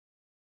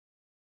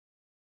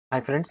Hi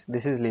friends,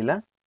 this is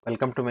Leela.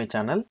 Welcome to my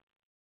channel.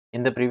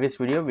 In the previous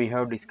video, we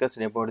have discussed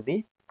about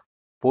the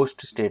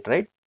post state,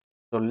 right?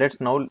 So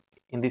let's now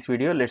in this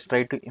video, let's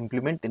try to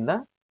implement in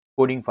the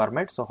coding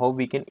format. So how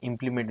we can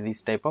implement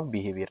this type of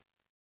behavior.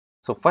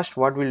 So first,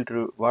 what we'll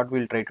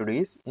try to do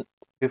is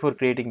before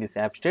creating this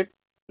app state,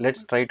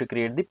 let's try to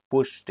create the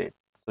post state.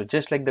 So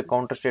just like the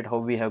counter state, how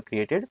we have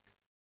created,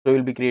 so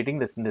we'll be creating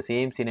this in the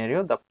same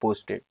scenario, the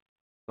post state.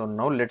 So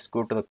now let's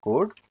go to the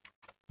code.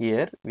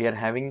 Here we are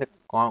having the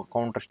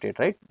counter state,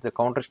 right? The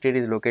counter state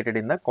is located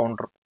in the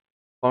counter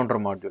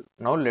module.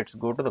 Now let's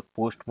go to the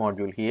post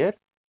module. Here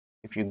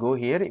if you go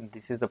here,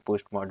 this is the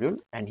post module,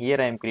 and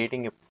here I am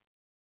creating a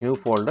new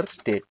folder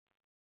state.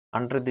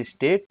 Under this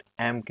state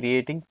I am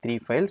creating three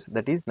files,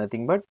 that is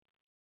nothing but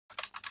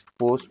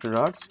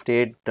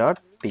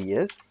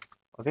post.state.ts.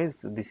 okay,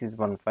 so this is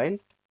one file,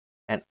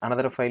 and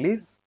another file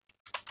is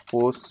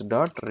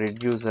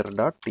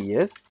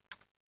post.reducer.ts,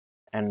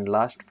 and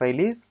last file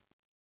is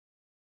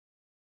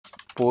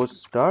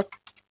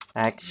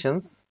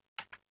post.actions,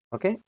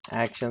 okay,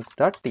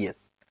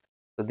 actions.ts.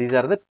 so these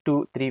are the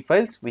three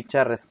files which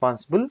are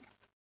responsible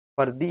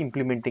for the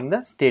implementing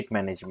the state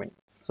management.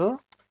 So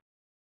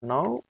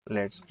now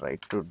let's try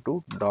to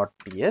do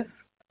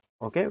 .ts.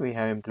 okay, we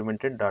have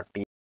implemented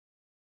 .ts.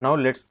 Now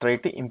let's try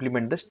to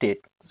implement the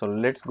state. So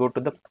let's go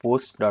to the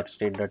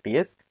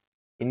post.state.ts.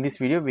 In this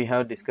video we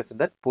have discussed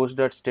that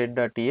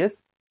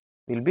post.state.ts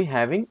will be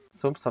having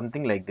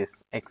something like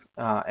this,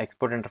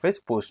 export interface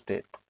post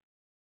state.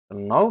 So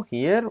now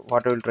here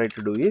what I will try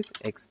to do is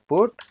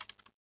export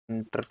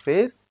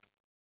interface,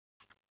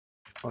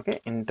 okay,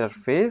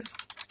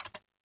 interface.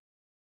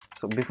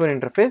 So before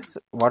interface,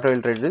 what I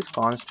will try to do is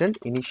constant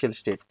initial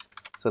state.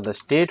 So the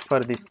state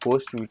for this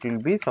post, it will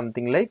be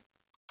something like,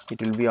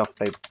 it will be of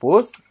type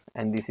post,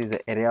 and this is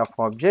the array of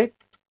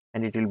object,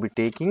 and it will be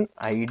taking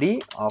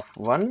id of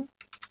 1,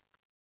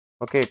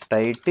 okay,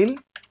 title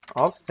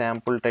of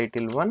sample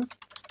title 1.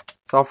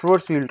 So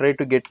afterwards we will try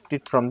to get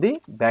it from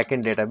the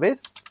backend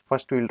database.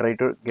 First we will try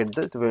to get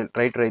the, we will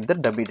try to write the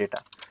dummy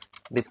data.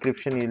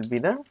 Description will be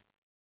the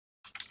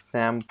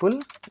sample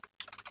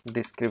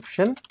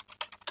description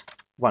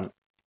 1,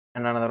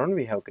 and another one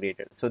we have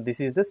created. So this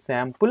is the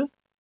sample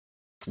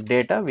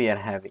data we are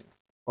having.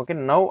 Okay,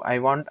 now I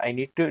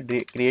need to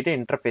create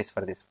an interface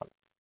for this one,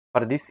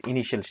 for this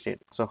initial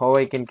state. So how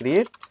I can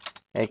create?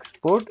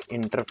 Export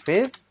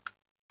interface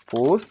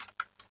post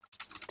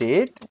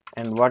state,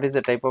 and what is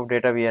the type of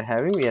data we are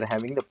having? We are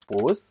having the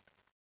post.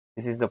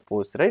 This is the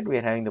post, right? We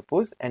are having the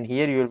post, and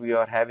here we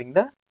are having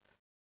the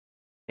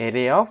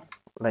array of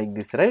like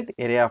this, right?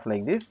 Array of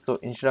like this. So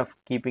instead of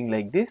keeping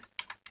like this,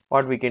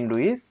 what we can do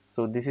is,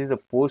 so this is the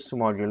post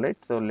module,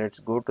 right? So let's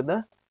go to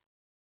the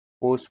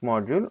post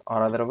module,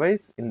 or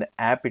otherwise in the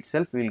app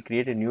itself we will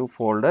create a new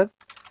folder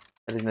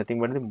that is nothing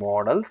but the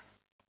models,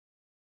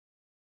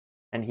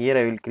 and here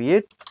I will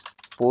create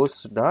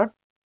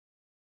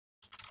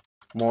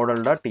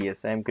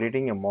post.model.ts. I am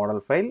creating a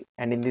model file,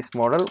 and in this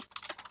model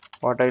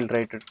what I will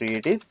try to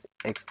create is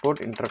export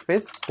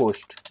interface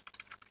post.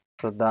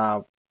 So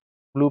the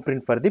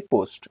blueprint for the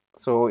post.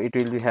 So it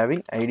will be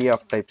having id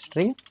of type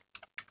string,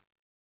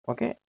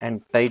 okay,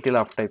 and title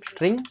of type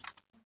string,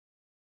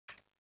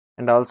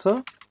 and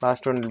also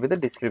last one will be the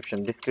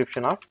description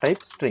of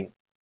type string.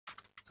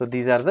 So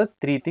these are the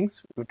three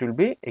things which will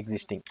be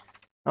existing.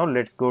 Now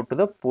let's go to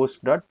the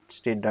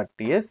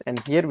post.state.ts, and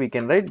here we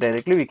can write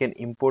directly, we can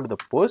import the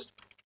post,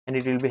 and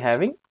it will be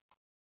having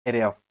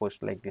array of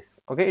post like this.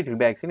 Okay, it will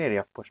be actually array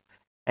of post,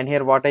 and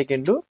here what I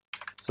can do,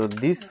 so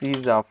this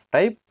is of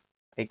type,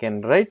 I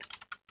can write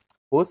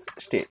post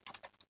state.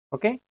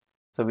 Okay,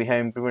 so we have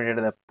implemented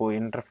the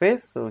interface.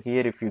 So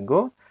here if you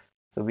go,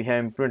 so we have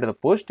implemented the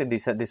post.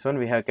 This one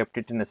we have kept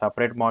it in a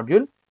separate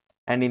module,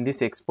 and in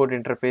this export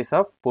interface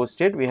of post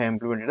state we have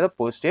implemented the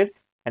post state,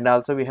 and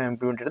also we have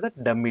implemented the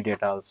dummy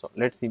data also.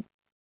 Let's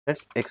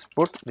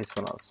export this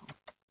one also.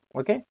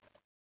 Okay,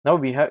 now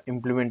we have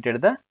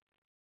implemented the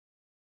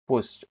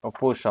post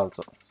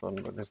also. So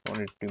this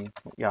one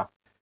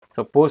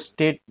so post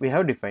state we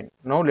have defined.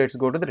 Now let's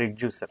go to the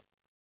reducer.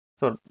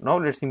 So now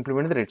let's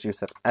implement the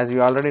reducer. As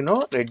we already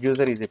know,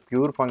 reducer is a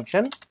pure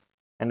function,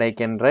 and I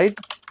can write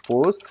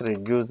post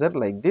reducer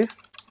like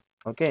this.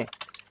 Okay,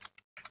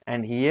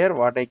 and here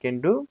what I can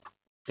do,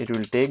 it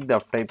will take the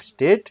type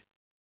state.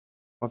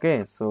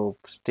 Okay, so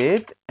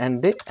state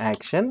and the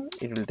action,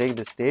 it will take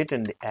the state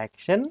and the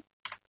action,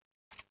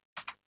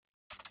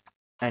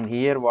 and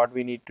here what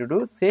we need to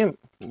do, same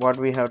what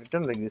we have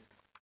written like this,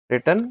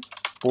 return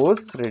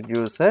post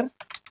reducer.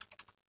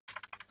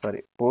 So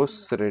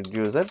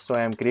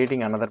I am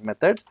creating another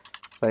method,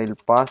 so I will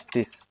pass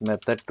this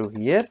method to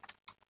here,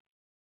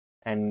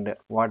 and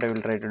what I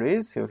will try to do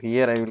is, so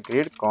here I will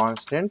create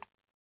constant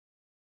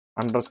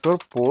underscore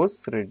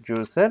post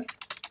reducer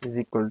is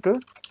equal to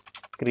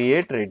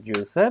create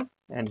reducer,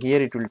 and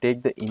here it will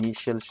take the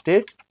initial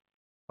state.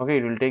 Okay,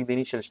 it will take the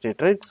initial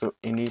state, right? So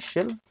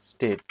initial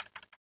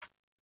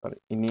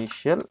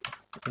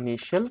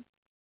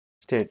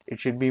state, it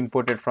should be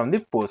imported from the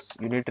post.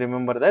 You need to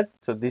remember that.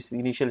 So this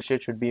initial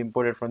state should be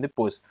imported from the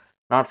post,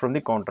 not from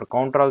the counter.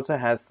 Counter also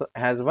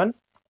has one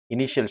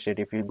initial state.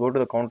 If you go to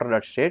the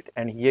counter.state,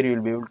 and here you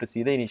will be able to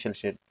see the initial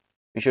state.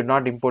 We should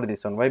not import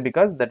this one. Why?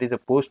 Because that is a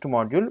post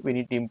module. We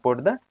need to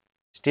import the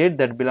state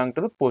that belong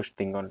to the post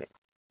thing only.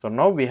 So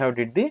now we have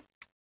did the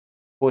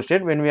post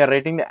state. When we are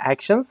writing the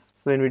actions,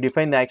 so when we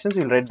define the actions,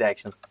 we will write the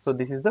actions. So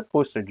this is the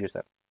post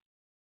reducer.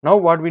 Now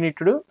what we need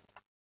to do,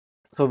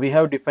 so we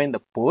have defined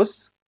the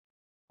post.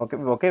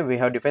 Okay, we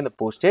have defined the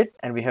post state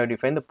and we have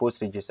defined the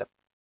post reducer.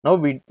 Now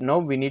we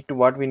need to,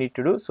 what we need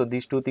to do, so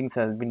these two things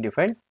has been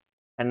defined,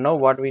 and now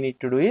what we need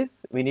to do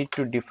is we need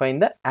to define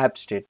the app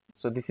state.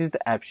 So this is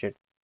the app state.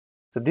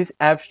 So this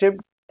app state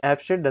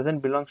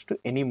doesn't belongs to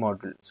any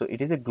module, so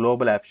it is a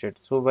global app state.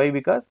 So why?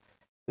 Because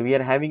we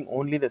are having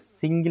only the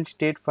single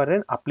state for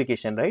an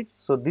application, right?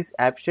 So this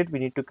app state we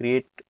need to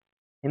create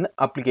in the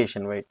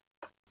application, right?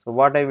 So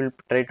what I will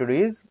try to do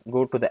is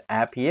go to the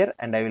app here,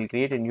 and I will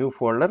create a new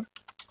folder,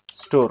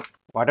 store,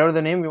 whatever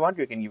the name you want,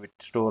 you can give it,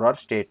 store or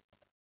state.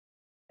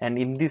 And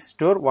in this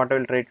store, what I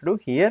will try to do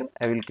here,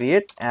 I will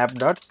create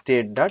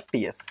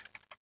app.state.ts.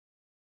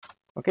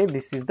 okay,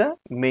 this is the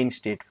main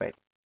state file.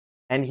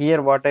 And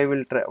here what I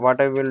will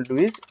do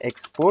is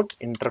export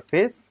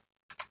interface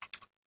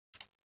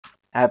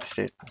app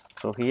state.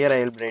 So here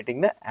I will be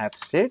writing the app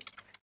state,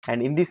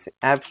 and in this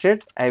app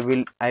state I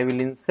will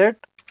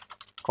insert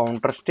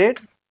counter state,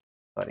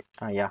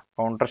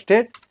 counter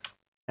state,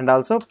 and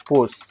also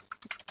post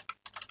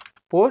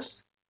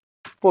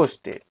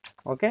state.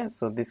 Okay,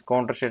 so this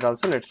counter state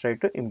also let's try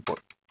to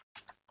import.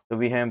 So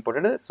we have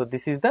imported it. So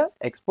this is the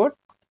export,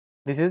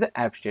 this is the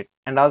app state.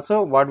 And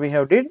also what we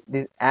have did,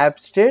 this app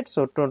state.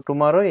 So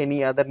tomorrow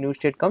any other new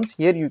state comes,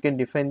 here you can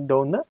define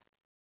down the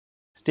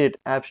state,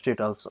 app state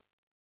also.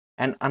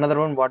 And another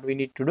one, what we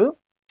need to do,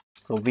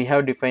 so we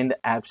have defined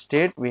the app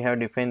state, we have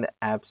defined the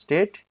app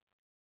state.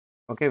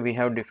 Okay, we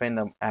have defined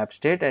the app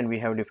state, and we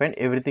have defined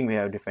everything we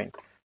have defined.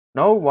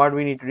 Now what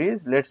we need to do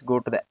is, let's go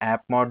to the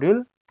app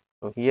module.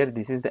 So here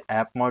this is the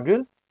app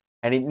module,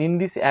 and in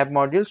this app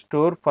module,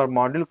 store for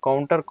module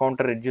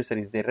counter reducer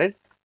is there, right?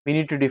 We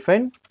need to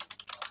define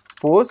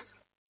post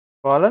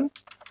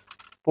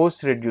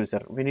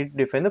reducer. We need to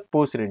define the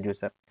post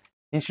reducer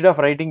instead of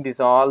writing this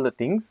all the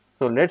things.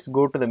 So let's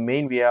go to the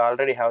main. We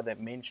already have the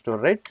main store,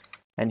 right?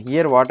 And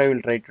here what I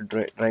will try to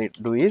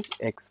do is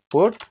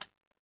export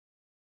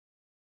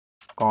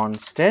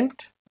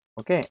constant,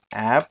 okay,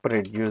 app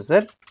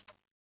reducer.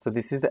 So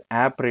this is the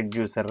app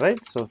reducer,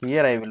 right? So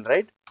here I will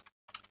write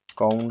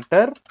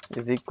counter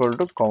is equal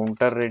to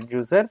counter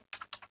reducer.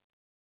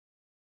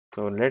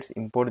 So let's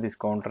import this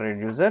counter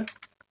reducer.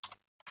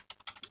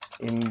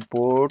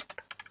 Import,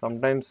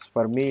 sometimes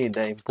for me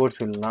the imports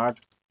will not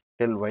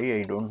tell, why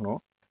I don't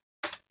know.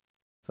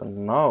 So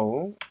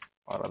now,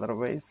 or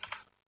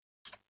otherwise,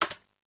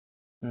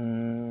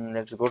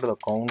 let's go to the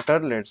counter,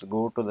 let's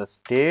go to the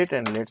state,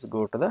 and let's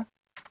go to the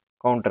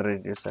counter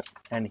reducer.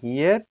 And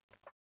here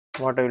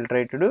what I will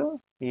try to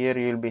do, here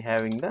you will be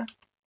having the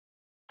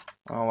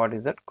what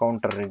is that,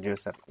 counter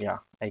reducer. Yeah,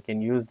 I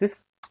can use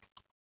this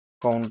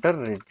counter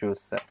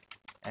reducer.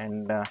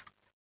 And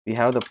we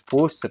have the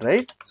post,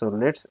 right? So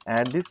let's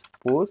add this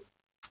post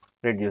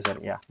reducer.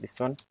 Yeah, this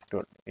one,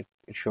 it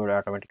showed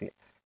automatically.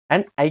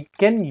 And I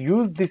can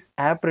use this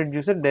app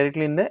reducer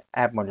directly in the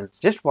app module.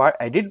 Just what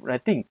I did,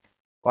 nothing.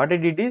 What I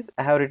did is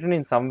I have written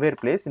in somewhere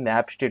place in the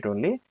app state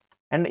only,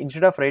 and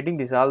instead of writing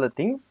this all the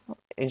things,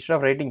 instead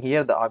of writing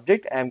here the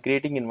object, I am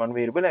creating in one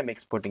variable, I am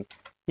exporting.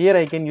 Here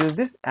I can use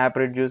this app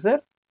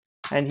reducer,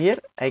 and here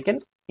I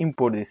can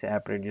import this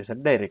app reducer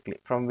directly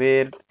from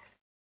where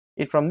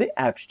it, from the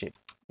app state.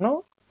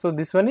 No, so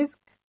this one is,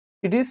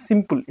 it is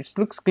simple, it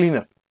looks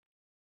cleaner.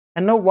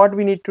 And now what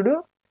we need to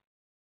do,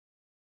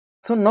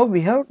 so now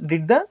we have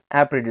did the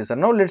app reducer.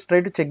 Now let's try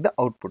to check the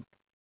output.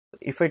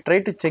 If I try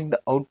to check the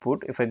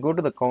output, if I go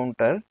to the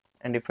counter,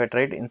 and if I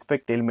try to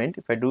inspect element,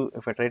 if I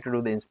try to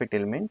do the inspect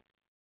element,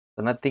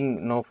 so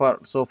nothing,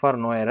 so far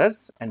no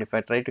errors. And if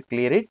I try to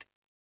clear it,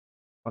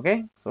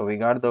 okay, so we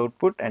got the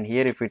output. And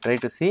here if we try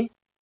to see,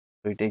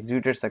 so it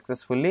executed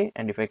successfully.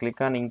 And if I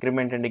click on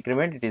increment and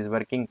decrement, it is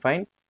working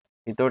fine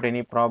without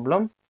any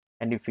problem.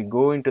 And if we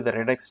go into the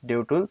Redux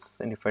Dev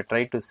Tools, and if I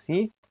try to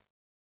see,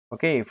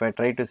 okay, if I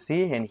try to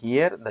see, and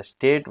here the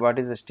state, what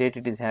is the state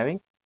it is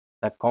having,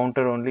 the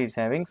counter only is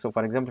having. So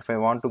for example, if I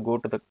want to go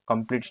to the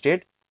complete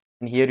state,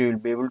 and here you will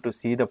be able to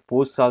see the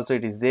posts also,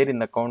 it is there in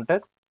the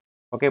counter.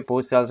 Okay,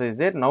 post also is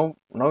there. Now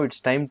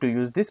it's time to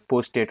use this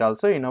post state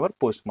also in our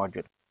post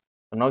module.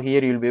 So now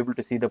here you will be able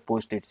to see the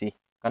post state, see,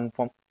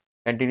 confirm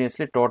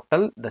continuously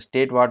total, the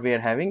state what we are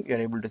having, you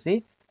are able to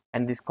see.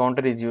 And this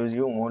counter is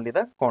using only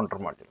the counter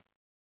module.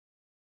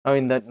 Now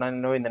in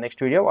the next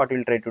video, what we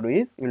will try to do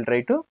is, we will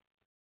try to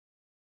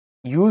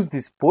use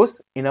this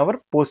post in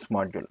our post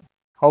module.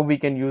 How we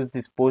can use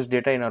this post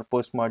data in our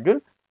post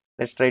module,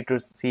 let's try to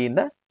see in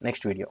the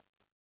next video.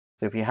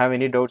 So if you have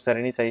any doubts or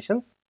any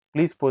suggestions,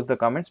 please post the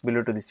comments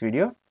below to this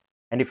video.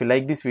 And if you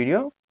like this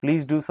video,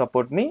 please do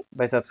support me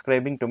by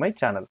subscribing to my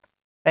channel.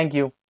 Thank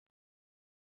you.